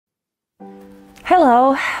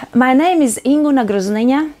Hello, my name is Inguna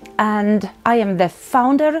Gruzniņa and I am the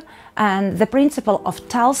founder and the principal of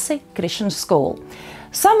Talsi Christian School.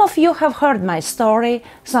 Some of you have heard my story,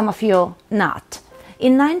 some of you not.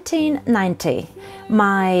 In 1990,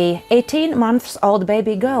 my 18-month-old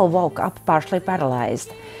baby girl woke up partially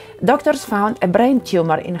paralyzed. Doctors found a brain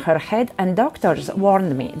tumor in her head and doctors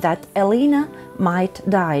warned me that Elena might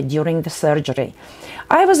die during the surgery.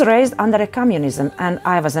 I was raised under a communism and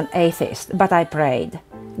I was an atheist, but I prayed,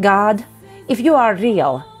 God, if you are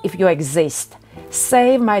real, if you exist,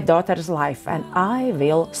 save my daughter's life and I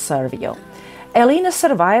will serve you. Elena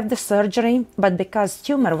survived the surgery, but because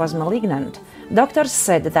tumor was malignant, doctors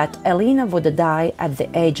said that Elena would die at the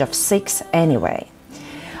age of 6 anyway.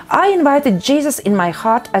 I invited Jesus in my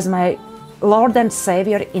heart as my Lord and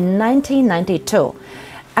Savior in 1992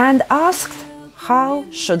 and asked, how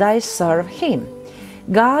should I serve Him?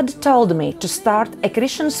 God told me to start a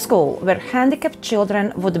Christian school where handicapped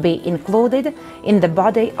children would be included in the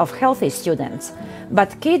body of healthy students,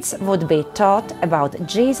 but kids would be taught about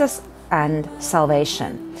Jesus and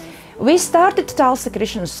salvation. We started Talsi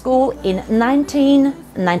Christian School in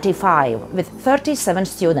 1995 with 37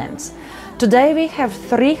 students. Today we have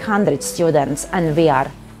 300 students and we are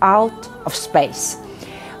out of space.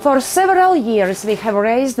 For several years we have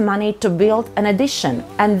raised money to build an addition,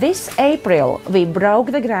 and this April we broke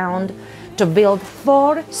the ground to build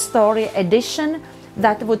 4-story addition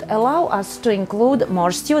that would allow us to include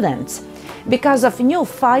more students. Because of new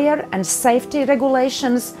fire and safety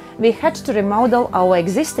regulations, we had to remodel our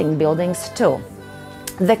existing buildings too.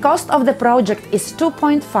 The cost of the project is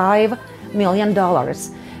 $2.5 million.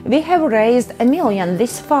 We have raised $1 million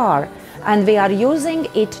this far, and we are using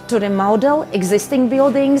it to remodel existing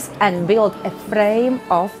buildings and build a frame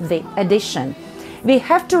of the addition. We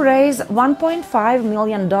have to raise $1.5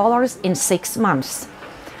 million in 6 months.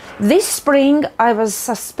 This spring, I was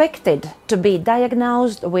suspected to be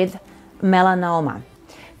diagnosed with melanoma.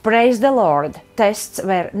 Praise the Lord, tests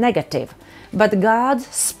were negative, but God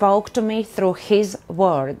spoke to me through His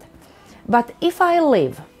Word. But if I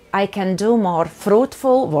live, I can do more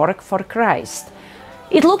fruitful work for Christ.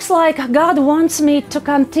 It looks like God wants me to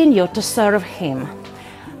continue to serve Him.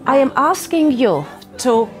 I am asking you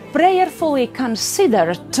to prayerfully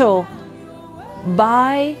consider to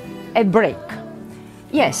buy a brick.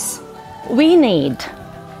 Yes, we need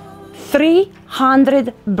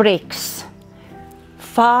 300 bricks,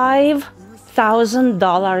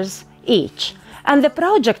 $5,000 each, and the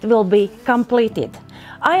project will be completed.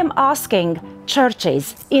 I am asking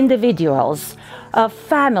churches, individuals,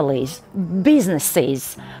 families,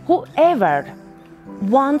 businesses, whoever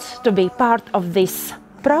wants to be part of this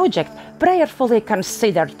project, prayerfully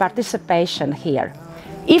consider participation here.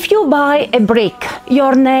 If you buy a brick,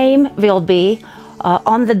 your name will be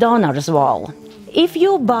on the donor's wall. If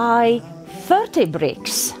you buy 30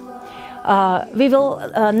 bricks, we will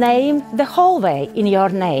name the hallway in your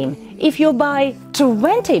name. If you buy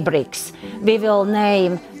 20 bricks, we will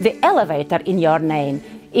name the elevator in your name.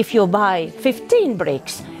 If you buy 15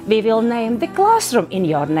 bricks, we will name the classroom in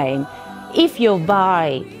your name. If you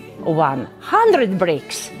buy 100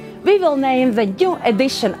 bricks, we will name the new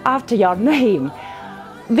addition after your name.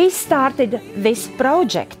 We started this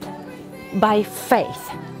project by faith.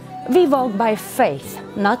 We walk by faith,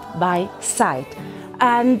 not by sight.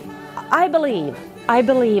 And I believe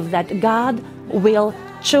that God will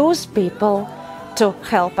choose people to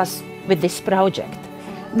help us with this project.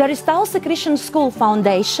 There is Talsi Christian School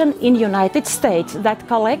Foundation in United States that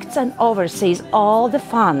collects and oversees all the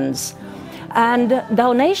funds, and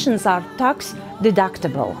donations are tax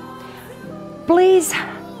deductible. Please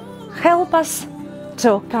help us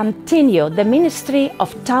to continue the ministry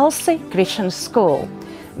of Talsi Christian School.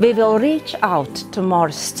 We will reach out to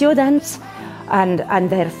more students and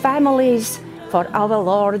their families for our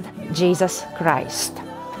Lord Jesus Christ.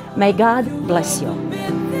 May God bless you.